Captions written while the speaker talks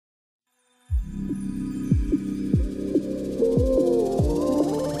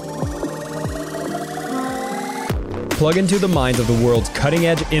plug into the minds of the world's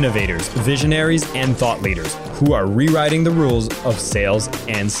cutting-edge innovators, visionaries, and thought leaders who are rewriting the rules of sales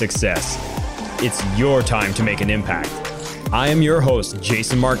and success. It's your time to make an impact. I am your host,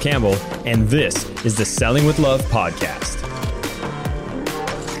 Jason Marc Campbell, and this is the Selling with Love podcast.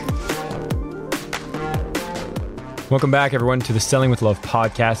 Welcome back, everyone, to the Selling with Love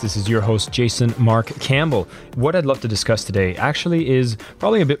podcast. This is your host, Jason Marc Campbell. What I'd love to discuss today actually is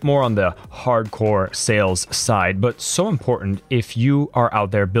probably a bit more on the hardcore sales side, but so important if you are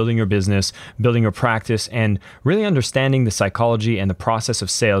out there building your business, building your practice, and really understanding the psychology and the process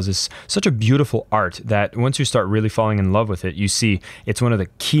of sales is such a beautiful art that once you start really falling in love with it, you see it's one of the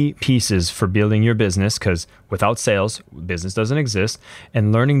key pieces for building your business, because without sales, business doesn't exist.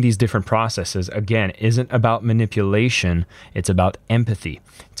 And learning these different processes, again, isn't about manipulation. It's about empathy.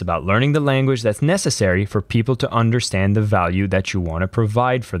 It's about learning the language that's necessary for people to understand the value that you want to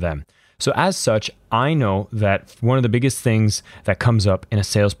provide for them. So as such, I know that one of the biggest things that comes up in a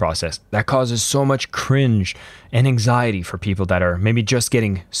sales process that causes so much cringe and anxiety for people that are maybe just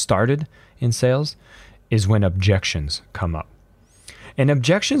getting started in sales is when objections come up. And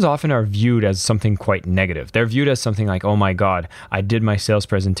objections often are viewed as something quite negative. They're viewed as something like, oh my God, I did my sales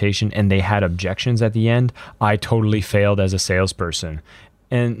presentation and they had objections at the end. I totally failed as a salesperson.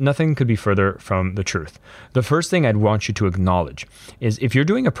 And nothing could be further from the truth. The first thing I'd want you to acknowledge is if you're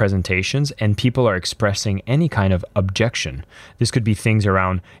doing a presentations and people are expressing any kind of objection, this could be things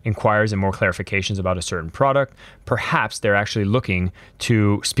around inquiries and more clarifications about a certain product. Perhaps they're actually looking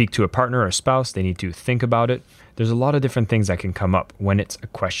to speak to a partner or a spouse. They need to think about it. There's a lot of different things that can come up when it's a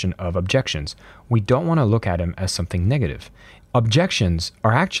question of objections. We don't want to look at them as something negative. Objections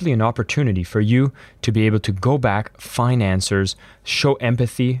are actually an opportunity for you to be able to go back, find answers, show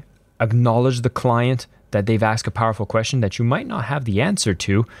empathy, acknowledge the client that they've asked a powerful question that you might not have the answer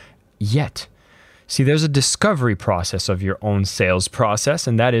to yet. See, there's a discovery process of your own sales process,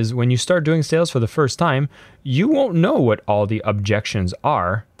 and that is when you start doing sales for the first time, you won't know what all the objections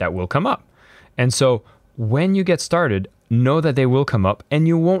are that will come up. And so when you get started, know that they will come up and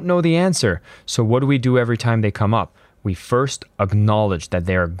you won't know the answer. So what do we do every time they come up? We first acknowledge that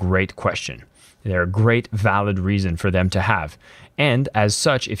they're a great question. They're a great, valid reason for them to have. And as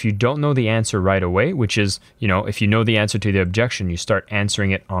such, if you don't know the answer right away, which is, if you know the answer to the objection, you start answering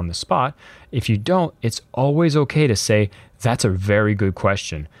it on the spot. If you don't, it's always okay to say, that's a very good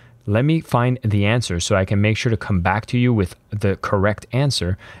question. Let me find the answer so I can make sure to come back to you with the correct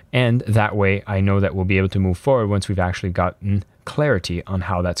answer. And that way I know that we'll be able to move forward once we've actually gotten clarity on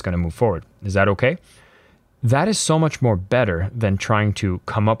how that's going to move forward. Is that okay? That is so much more better than trying to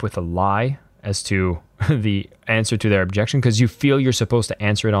come up with a lie as to the answer to their objection because you feel you're supposed to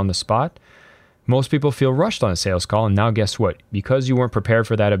answer it on the spot. Most people feel rushed on a sales call, and now guess what? Because you weren't prepared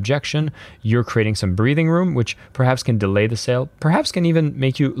for that objection, you're creating some breathing room, which perhaps can delay the sale, perhaps can even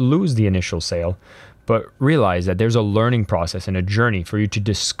make you lose the initial sale. But realize that there's a learning process and a journey for you to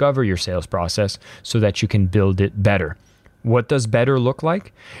discover your sales process so that you can build it better. What does better look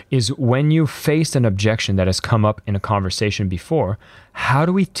like? Is when you faced an objection that has come up in a conversation before, how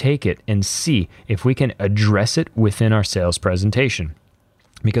do we take it and see if we can address it within our sales presentation?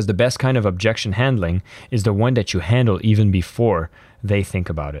 Because the best kind of objection handling is the one that you handle even before they think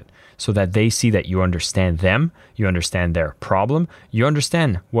about it, so that they see that you understand them, you understand their problem, you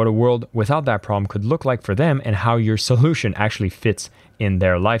understand what a world without that problem could look like for them and how your solution actually fits in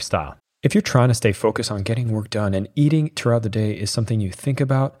their lifestyle. If you're trying to stay focused on getting work done and eating throughout the day is something you think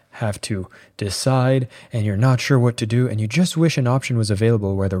about, have to decide, and you're not sure what to do, and you just wish an option was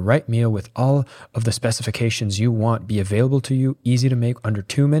available where the right meal with all of the specifications you want be available to you, easy to make under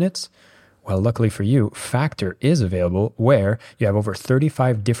 2 minutes, well, luckily for you, Factor is available where you have over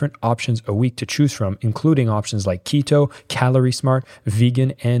 35 different options a week to choose from, including options like keto, calorie smart,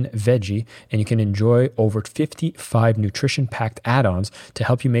 vegan, and veggie. And you can enjoy over 55 nutrition-packed add-ons to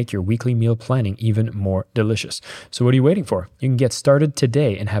help you make your weekly meal planning even more delicious. So what are you waiting for? You can get started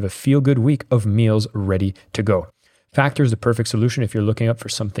today and have a feel-good week of meals ready to go. Factor is the perfect solution if you're looking up for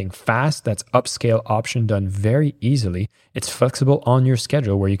something fast that's upscale option done very easily. It's flexible on your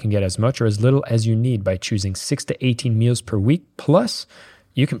schedule where you can get as much or as little as you need by choosing 6 to 18 meals per week. Plus,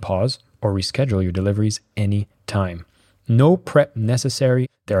 you can pause or reschedule your deliveries anytime. No prep necessary.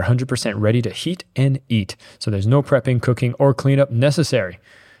 They're 100% ready to heat and eat. So there's no prepping, cooking, or cleanup necessary.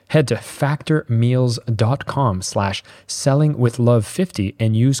 Head to factormeals.com/sellingwithlove50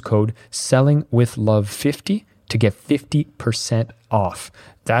 and use code sellingwithlove50 to get 50% off.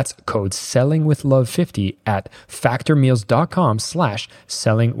 That's code sellingwithlove50 at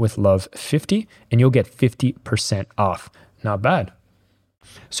factormeals.com/sellingwithlove50 and you'll get 50% off. Not bad.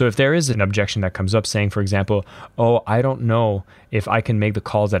 So if there is an objection that comes up saying, for example, oh, I don't know if I can make the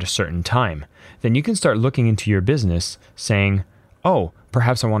calls at a certain time, then you can start looking into your business saying, oh,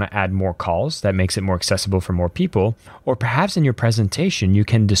 perhaps I want to add more calls. That makes it more accessible for more people. Or perhaps in your presentation, you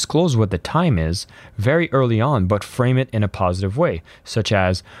can disclose what the time is very early on, but frame it in a positive way, such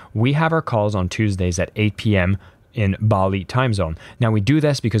as, we have our calls on Tuesdays at 8 p.m. in Bali time zone. Now we do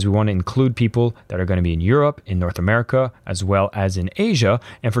this because we want to include people that are going to be in Europe, in North America, as well as in Asia.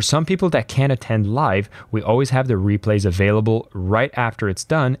 And for some people that can't attend live, we always have the replays available right after it's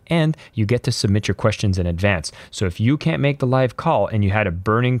done, and you get to submit your questions in advance. So if you can't make the live call and you had a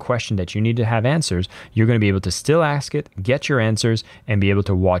burning question that you need to have answers, you're going to be able to still ask it, get your answers, and be able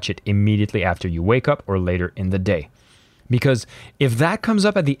to watch it immediately after you wake up or later in the day. Because if that comes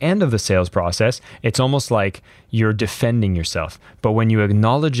up at the end of the sales process, it's almost like you're defending yourself. But when you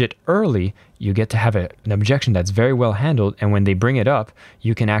acknowledge it early, you get to have an objection that's very well handled. And when they bring it up,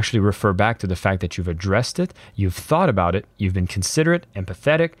 you can actually refer back to the fact that you've addressed it, you've thought about it, you've been considerate,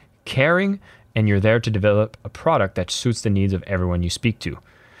 empathetic, caring, and you're there to develop a product that suits the needs of everyone you speak to.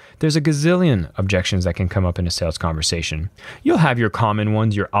 There's a gazillion objections that can come up in a sales conversation. You'll have your common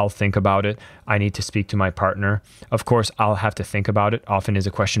ones, your I'll think about it, I need to speak to my partner. Of course, I'll have to think about it often is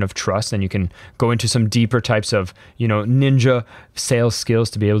a question of trust, and you can go into some deeper types of, ninja sales skills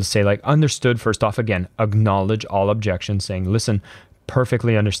to be able to say like, understood, first off, again, acknowledge all objections, saying, listen,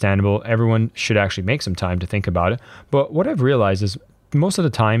 perfectly understandable. Everyone should actually make some time to think about it. But what I've realized is most of the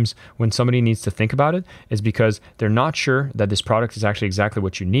times when somebody needs to think about it is because they're not sure that this product is actually exactly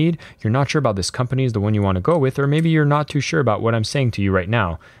what you need. You're not sure about this company is the one you want to go with, or maybe you're not too sure about what I'm saying to you right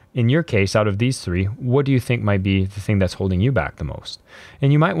now. In your case, out of these three, what do you think might be the thing that's holding you back the most?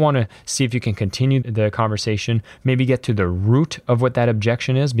 And you might want to see if you can continue the conversation, maybe get to the root of what that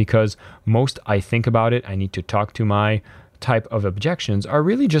objection is, because most I think about it, I need to talk to my type of objections are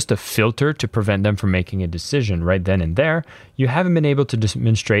really just a filter to prevent them from making a decision right then and there. You haven't been able to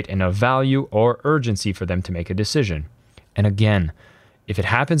demonstrate enough value or urgency for them to make a decision. And again, if it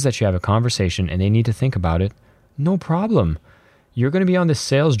happens that you have a conversation and they need to think about it, no problem. You're going to be on this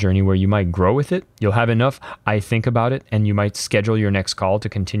sales journey where you might grow with it. You'll have enough, I think about it, and you might schedule your next call to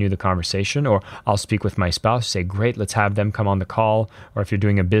continue the conversation. Or I'll speak with my spouse, say, great, let's have them come on the call. Or if you're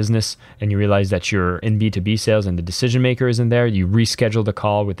doing a business and you realize that you're in B2B sales and the decision maker isn't there, you reschedule the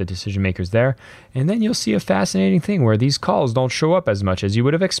call with the decision makers there. And then you'll see a fascinating thing where these calls don't show up as much as you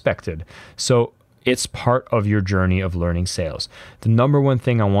would have expected. So it's part of your journey of learning sales. The number one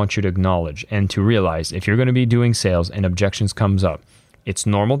thing I want you to acknowledge and to realize, if you're going to be doing sales and objections comes up, it's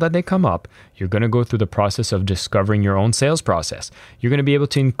normal that they come up. You're going to go through the process of discovering your own sales process. You're going to be able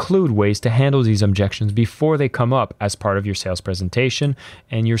to include ways to handle these objections before they come up as part of your sales presentation,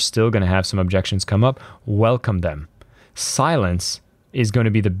 and you're still going to have some objections come up. Welcome them. Silence is going to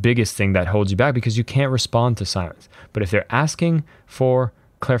be the biggest thing that holds you back because you can't respond to silence. But if they're asking for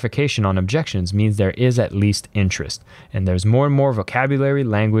clarification on objections, means there is at least interest, and there's more and more vocabulary,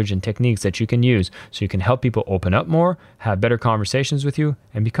 language, and techniques that you can use so you can help people open up more, have better conversations with you,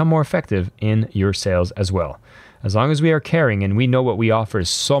 and become more effective in your sales as well. As long as we are caring and we know what we offer is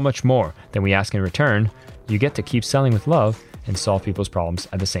so much more than we ask in return, you get to keep selling with love and solve people's problems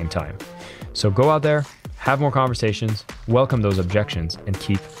at the same time. So go out there, have more conversations, welcome those objections, and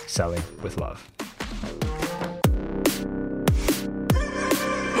keep selling with love.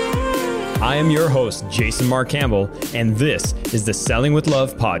 I am your host, Jason Marc Campbell, and this is the Selling with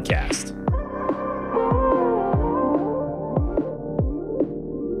Love podcast.